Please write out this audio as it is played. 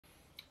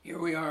Here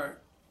we are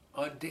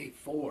on day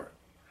 4,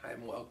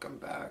 and welcome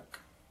back.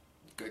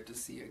 Good to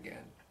see you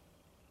again.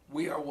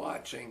 We are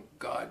watching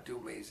God do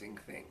amazing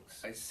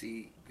things. I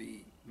see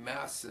the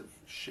massive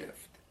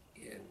shift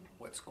in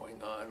what's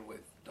going on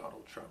with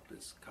Donald Trump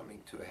is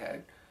coming to a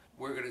head.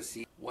 We're going to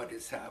see what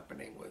is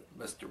happening with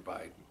Mr.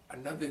 Biden.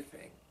 Another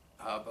thing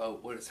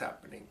about what is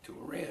happening to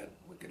Iran.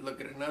 We could look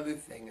at another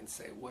thing and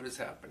say what is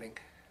happening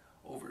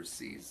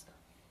overseas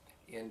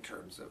in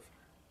terms of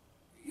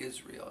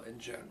Israel in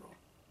general.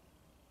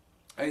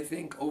 I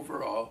think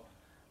overall,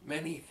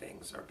 many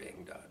things are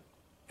being done,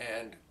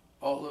 and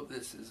all of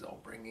this is all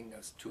bringing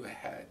us to a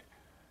head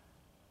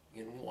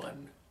in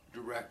one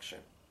direction.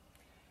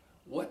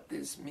 What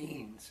this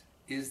means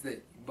is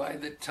that by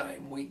the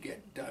time we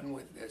get done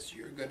with this,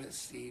 you're going to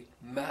see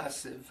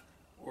massive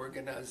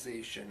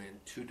organization in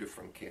two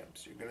different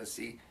camps. You're going to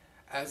see,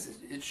 as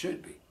it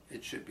should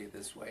be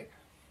this way,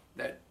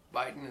 that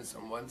Biden is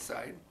on one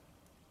side,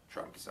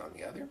 Trump is on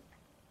the other.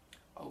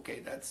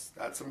 Okay,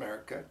 that's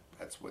America.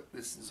 That's what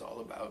this is all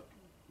about,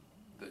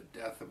 the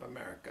death of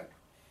America.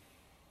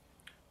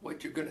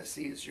 What you're going to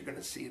see is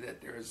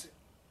that there's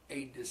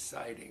a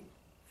deciding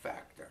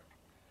factor.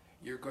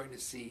 You're going to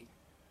see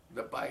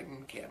the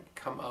Biden camp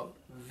come out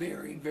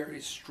very,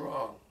 very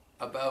strong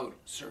about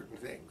certain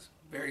things,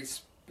 very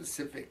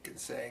specific in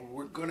saying,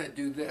 we're going to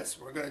do this,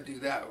 we're going to do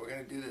that, we're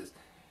going to do this.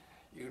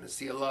 You're going to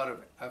see a lot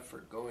of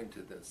effort go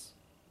into this.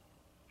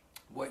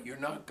 What you're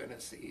not going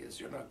to see is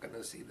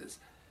this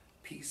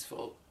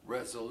peaceful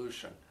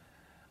resolution.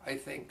 I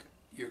think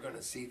you're going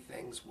to see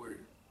things where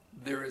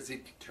there is a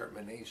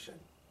determination,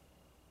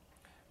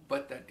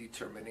 but that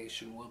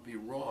determination will be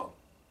wrong.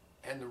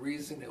 And the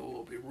reason it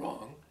will be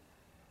wrong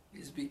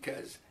is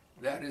because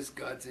that is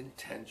God's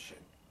intention.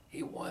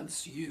 He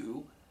wants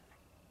you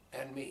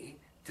and me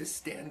to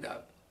stand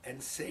up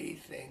and say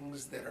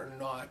things that are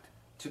not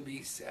to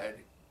be said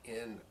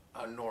in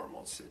a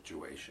normal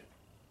situation.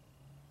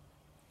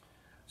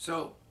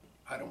 So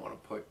I don't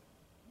want to put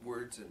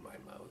words in my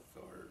mouth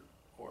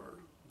or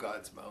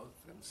God's mouth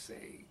and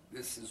say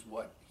this is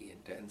what he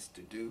intends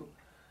to do.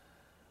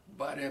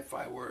 But if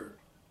I were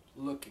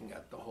looking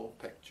at the whole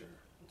picture,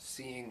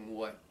 seeing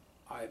what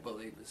I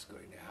believe is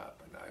going to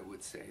happen, I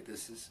would say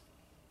this is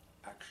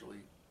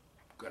actually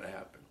going to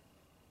happen.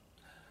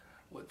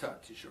 We'll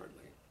talk to you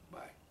shortly.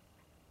 Bye.